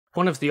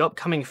One of the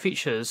upcoming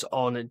features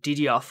on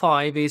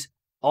DDR5 is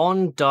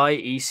On-Die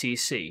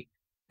ECC.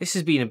 This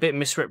has been a bit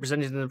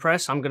misrepresented in the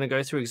press. I'm going to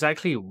go through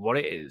exactly what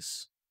it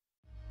is.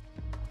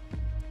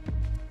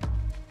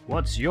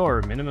 What's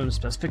your minimum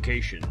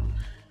specification?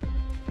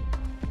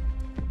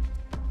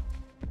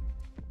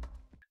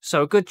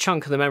 So a good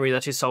chunk of the memory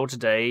that is sold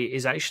today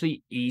is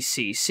actually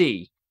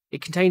ECC.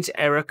 It contains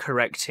error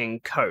correcting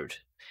code.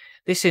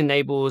 This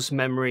enables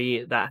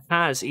memory that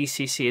has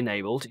ECC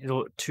enabled in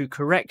order to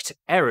correct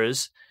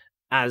errors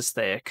as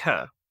they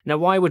occur. Now,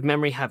 why would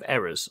memory have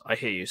errors, I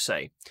hear you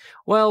say?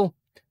 Well,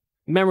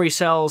 memory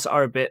cells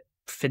are a bit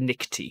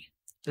finicky.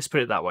 Let's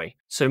put it that way.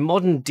 So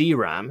modern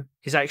DRAM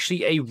is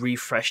actually a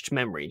refreshed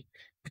memory.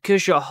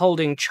 Because you're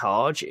holding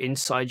charge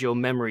inside your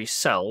memory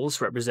cells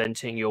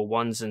representing your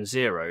ones and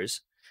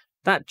zeros,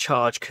 that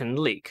charge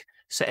can leak.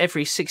 So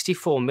every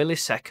 64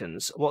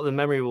 milliseconds, what the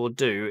memory will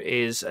do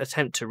is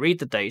attempt to read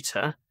the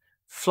data,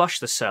 flush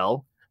the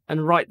cell,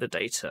 and write the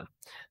data.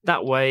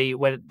 That way,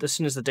 as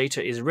soon as the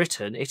data is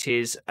written, it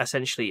is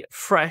essentially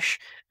fresh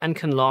and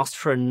can last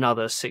for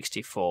another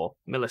 64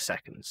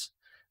 milliseconds.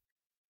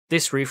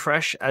 This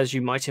refresh, as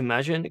you might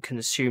imagine,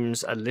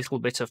 consumes a little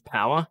bit of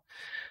power.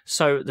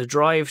 So the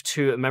drive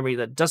to a memory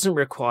that doesn't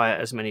require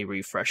as many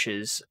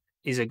refreshes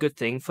is a good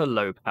thing for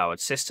low-powered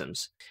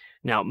systems.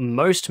 Now,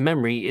 most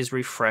memory is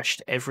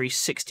refreshed every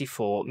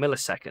 64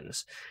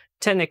 milliseconds.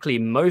 Technically,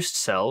 most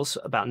cells,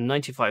 about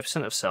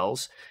 95% of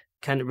cells,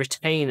 can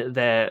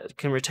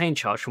retain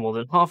charge for more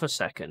than half a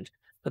second,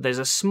 but there's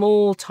a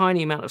small,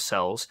 tiny amount of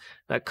cells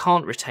that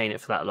can't retain it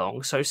for that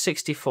long. So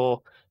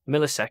 64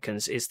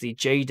 milliseconds is the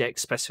JEDEC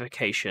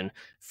specification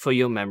for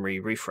your memory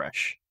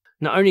refresh.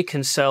 Not only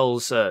can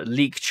cells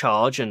leak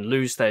charge and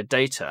lose their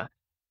data,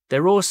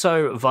 they're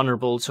also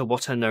vulnerable to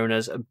what are known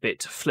as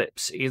bit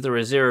flips. Either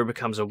a 0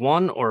 becomes a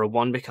 1 or a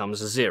 1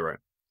 becomes a 0.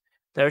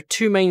 There are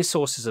two main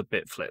sources of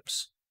bit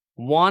flips.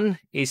 One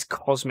is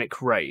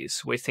cosmic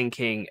rays. We're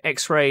thinking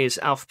X-rays,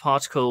 alpha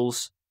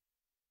particles.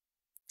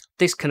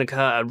 This can occur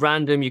at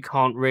random. You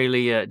can't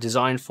really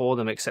design for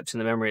them except in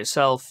the memory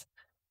itself.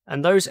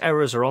 And those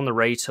errors are on the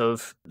rate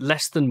of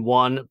less than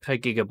 1 per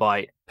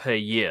gigabyte per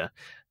year.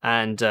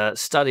 And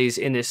studies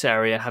in this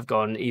area have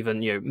gone even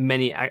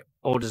many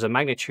orders of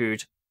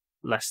magnitude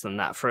less than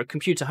that. For a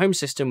computer home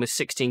system with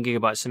 16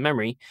 gigabytes of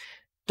memory,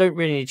 don't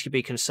really need to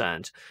be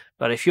concerned.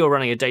 But if you're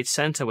running a data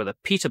center with a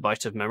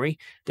petabyte of memory,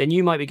 then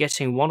you might be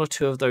getting one or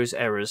two of those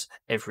errors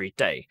every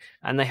day,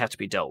 and they have to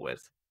be dealt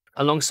with.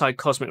 Alongside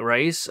cosmic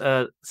rays,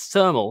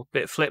 thermal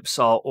bit flips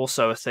are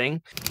also a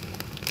thing.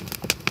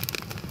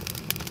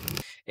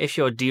 If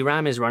your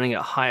DRAM is running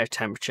at higher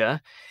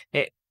temperature,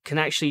 it can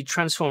actually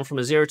transform from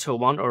a 0 to a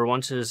 1 or a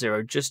 1 to a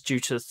 0 just due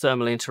to the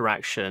thermal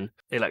interaction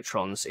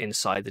electrons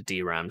inside the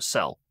DRAM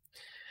cell.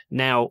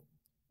 Now,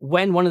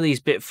 when one of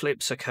these bit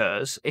flips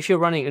occurs, if you're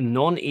running a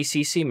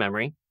non-ECC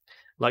memory,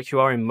 like you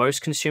are in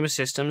most consumer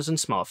systems and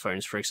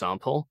smartphones, for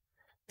example,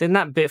 then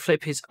that bit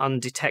flip is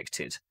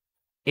undetected.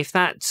 If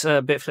that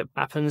bit flip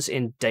happens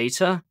in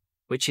data,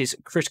 which is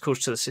critical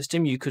to the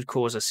system, you could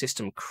cause a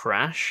system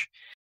crash.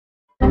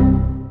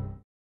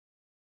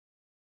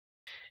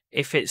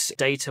 If it's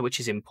data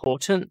which is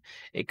important,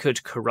 it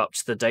could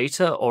corrupt the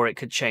data, or it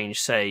could change,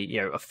 say,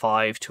 a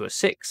 5 to a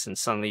 6, and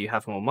suddenly you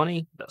have more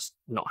money. That's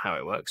not how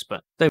it works,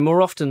 but though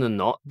more often than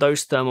not,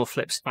 those thermal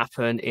flips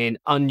happen in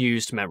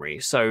unused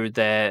memory. So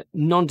they're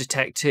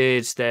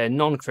non-detected, they're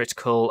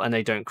non-critical, and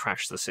they don't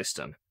crash the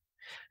system.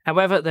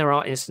 However, there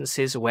are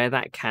instances where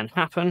that can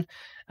happen,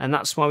 and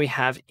that's why we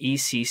have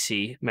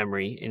ECC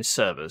memory in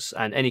servers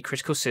and any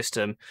critical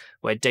system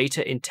where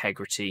data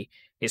integrity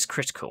is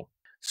critical.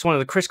 So one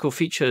of the critical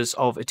features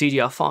of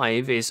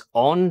DDR5 is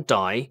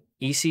On-Die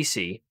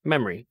ECC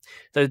memory,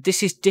 though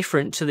this is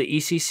different to the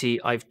ECC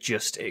I've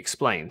just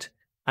explained,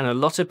 and a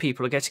lot of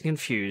people are getting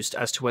confused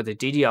as to whether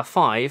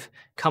DDR5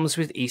 comes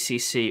with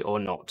ECC or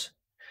not.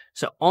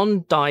 So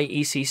On-Die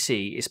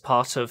ECC is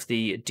part of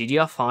the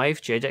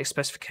DDR5 JEDEC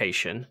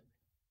specification,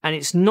 and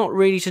it's not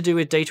really to do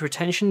with data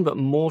retention, but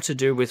more to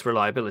do with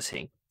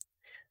reliability.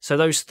 So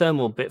those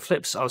thermal bit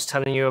flips I was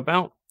telling you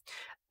about,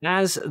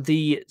 as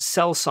the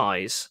cell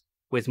size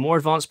with more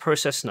advanced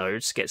process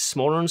nodes gets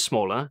smaller and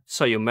smaller,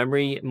 so your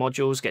memory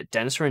modules get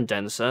denser and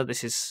denser.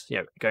 This is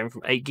going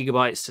from 8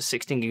 gigabytes to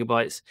 16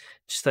 gigabytes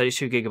to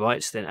 32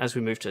 gigabytes. Then as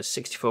we move to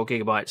 64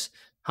 gigabytes,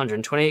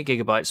 128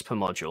 gigabytes per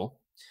module,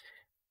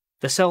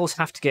 the cells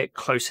have to get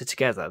closer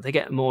together. They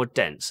get more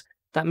dense.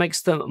 That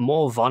makes them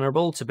more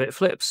vulnerable to bit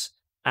flips,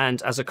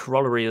 and as a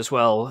corollary as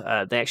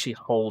well, they actually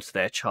hold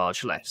their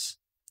charge less.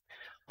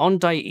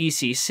 On-Die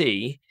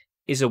ECC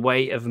is a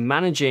way of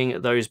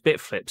managing those bit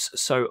flips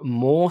so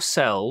more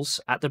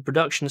cells at the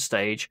production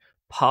stage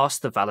pass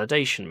the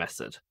validation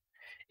method.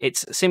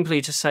 It's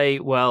simply to say,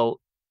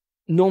 well,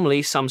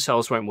 normally some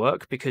cells won't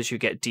work because you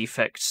get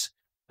defects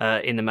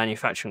in the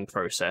manufacturing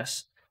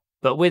process,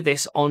 but with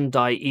this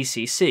On-Die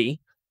ECC,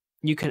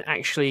 you can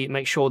actually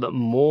make sure that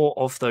more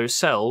of those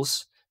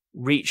cells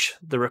reach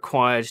the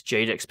required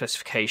JEDEC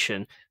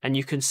specification and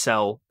you can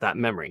sell that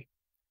memory.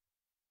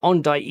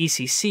 On-Die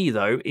ECC,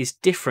 though, is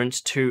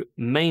different to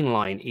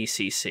mainline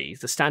ECC,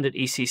 the standard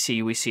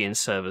ECC we see in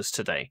servers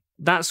today.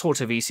 That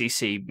sort of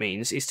ECC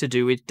means is to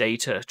do with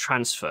data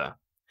transfer.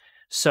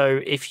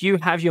 So if you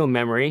have your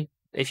memory,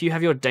 if you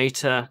have your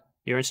data,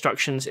 your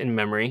instructions in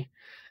memory,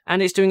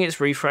 and it's doing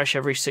its refresh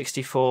every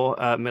 64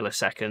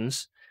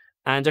 milliseconds,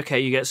 and okay,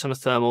 you get some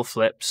thermal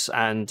flips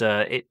and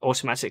it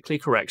automatically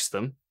corrects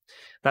them,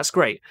 that's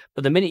great.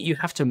 But the minute you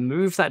have to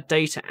move that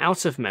data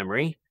out of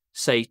memory,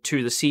 say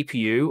to the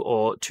CPU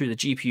or to the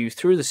GPU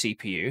through the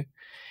CPU,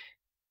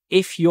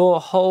 if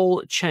your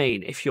whole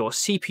chain, if your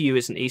CPU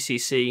is an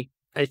ECC,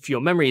 if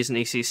your memory is an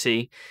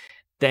ECC,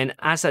 then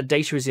as that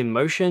data is in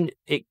motion,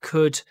 it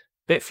could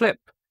bit flip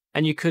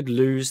and you could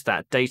lose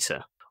that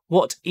data.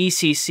 What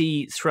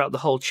ECC throughout the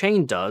whole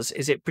chain does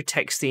is it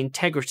protects the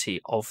integrity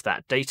of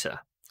that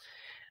data.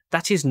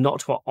 That is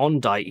not what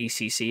On-Die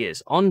ECC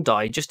is.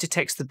 On-Die just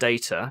detects the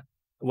data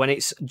when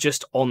it's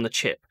just on the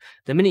chip.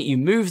 The minute you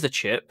move the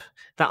chip,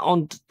 that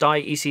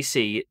On-Die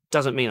ECC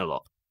doesn't mean a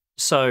lot.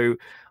 So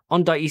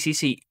On-Die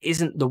ECC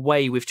isn't the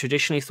way we've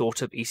traditionally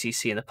thought of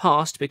ECC in the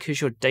past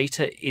because your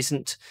data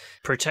isn't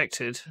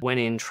protected when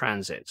in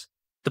transit.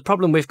 The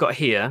problem we've got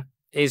here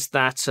is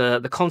that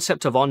the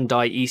concept of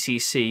On-Die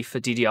ECC for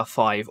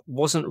DDR5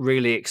 wasn't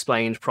really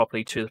explained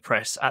properly to the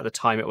press at the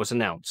time it was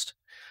announced.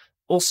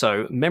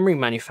 Also, memory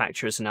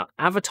manufacturers are now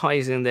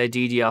advertising their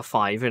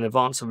DDR5 in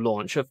advance of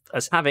launch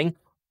as having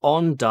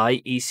On-Die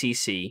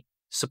ECC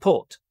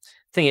support.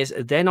 Thing is,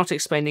 they're not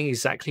explaining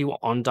exactly what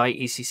On-Die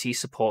ECC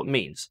support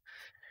means.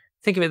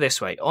 Think of it this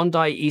way.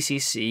 On-Die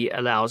ECC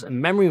allows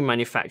memory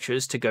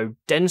manufacturers to go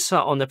denser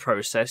on the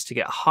process to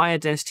get higher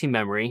density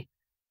memory,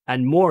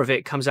 and more of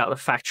it comes out of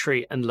the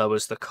factory and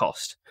lowers the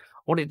cost.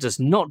 What it does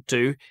not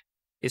do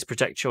is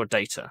protect your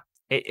data.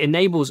 It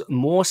enables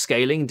more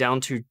scaling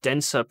down to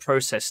denser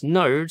process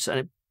nodes, and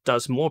it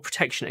does more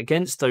protection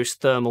against those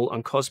thermal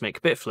and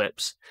cosmic bit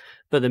flips.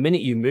 But the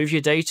minute you move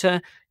your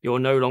data, you're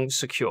no longer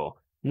secure.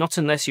 Not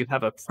unless you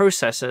have a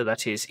processor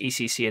that is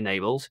ECC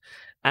enabled,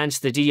 and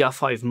the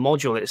DDR5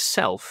 module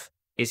itself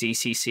is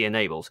ECC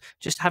enabled.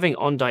 Just having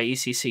On-Die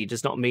ECC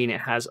does not mean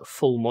it has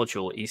full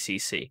module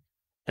ECC.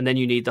 And then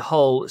you need the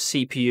whole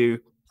CPU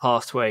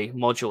pathway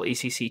module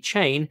ECC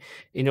chain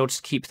in order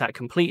to keep that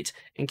complete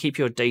and keep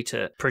your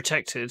data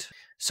protected.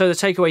 So the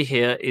takeaway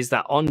here is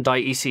that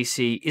On-Die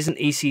ECC isn't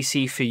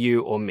ECC for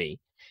you or me.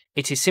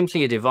 It is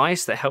simply a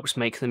device that helps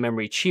make the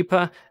memory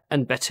cheaper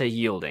and better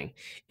yielding.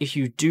 If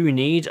you do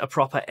need a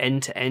proper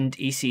end-to-end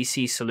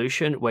ECC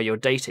solution where your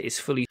data is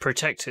fully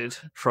protected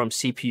from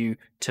CPU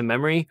to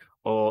memory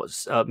or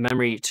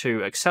memory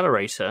to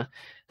accelerator,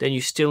 then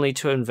you still need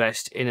to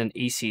invest in an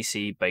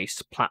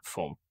ECC-based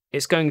platform.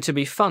 It's going to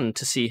be fun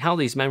to see how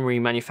these memory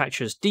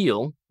manufacturers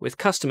deal with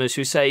customers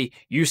who say,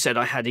 "You said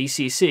I had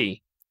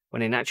ECC,"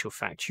 when in actual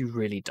fact you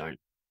really don't.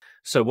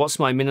 So what's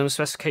my minimum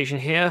specification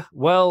here?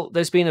 Well,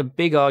 there's been a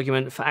big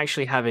argument for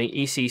actually having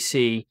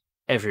ECC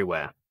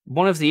everywhere.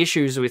 One of the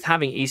issues with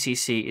having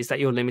ECC is that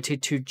you're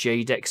limited to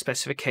JEDEC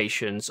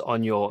specifications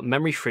on your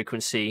memory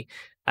frequency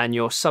and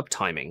your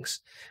subtimings.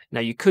 Now,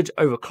 you could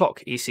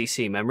overclock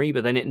ECC memory,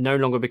 but then it no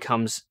longer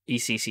becomes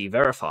ECC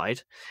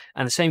verified,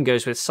 and the same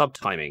goes with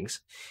subtimings.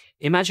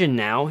 Imagine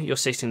now you're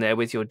sitting there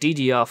with your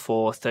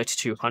DDR4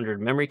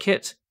 3200 memory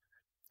kit,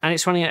 and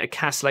it's running at a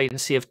cache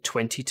latency of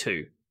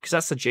 22, because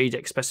that's the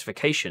JEDEC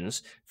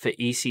specifications for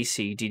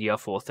ECC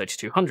DDR4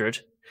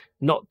 3200,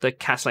 not the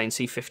cache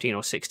latency 15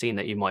 or 16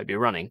 that you might be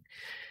running.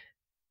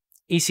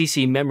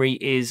 ECC memory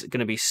is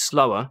going to be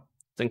slower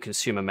than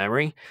consumer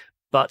memory,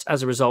 but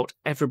as a result,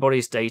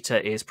 everybody's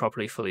data is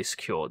properly fully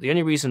secure. The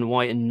only reason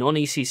why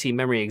non-ECC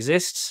memory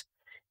exists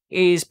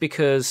is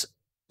because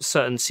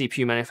certain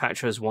CPU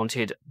manufacturers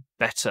wanted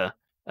better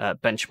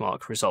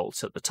benchmark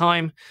results at the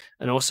time,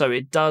 and also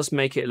it does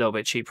make it a little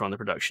bit cheaper on the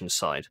production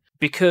side.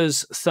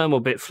 Because thermal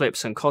bit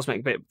flips and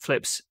cosmic bit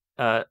flips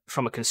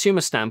from a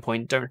consumer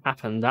standpoint don't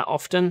happen that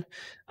often.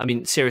 I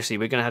mean, seriously,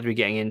 we're going to have to be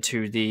getting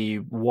into the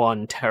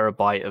 1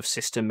 terabyte of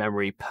system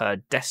memory per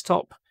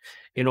desktop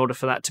in order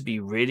for that to be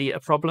really a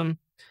problem.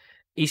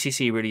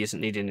 ECC really isn't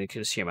needed in the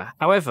consumer.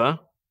 However,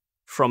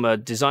 from a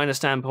designer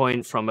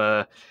standpoint, from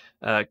a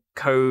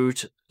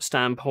code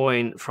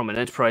standpoint, from an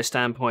enterprise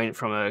standpoint,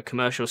 from a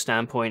commercial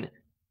standpoint,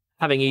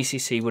 having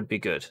ECC would be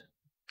good.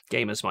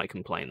 Gamers might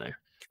complain though.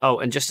 Oh,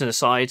 and just an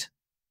aside,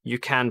 you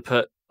can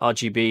put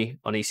RGB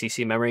on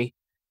ECC memory.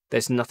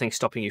 There's nothing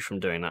stopping you from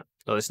doing that.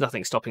 Or there's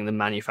nothing stopping the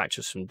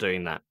manufacturers from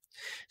doing that.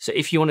 So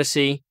if you want to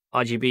see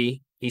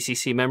RGB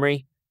ECC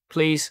memory,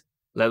 please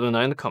let them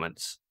know in the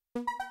comments.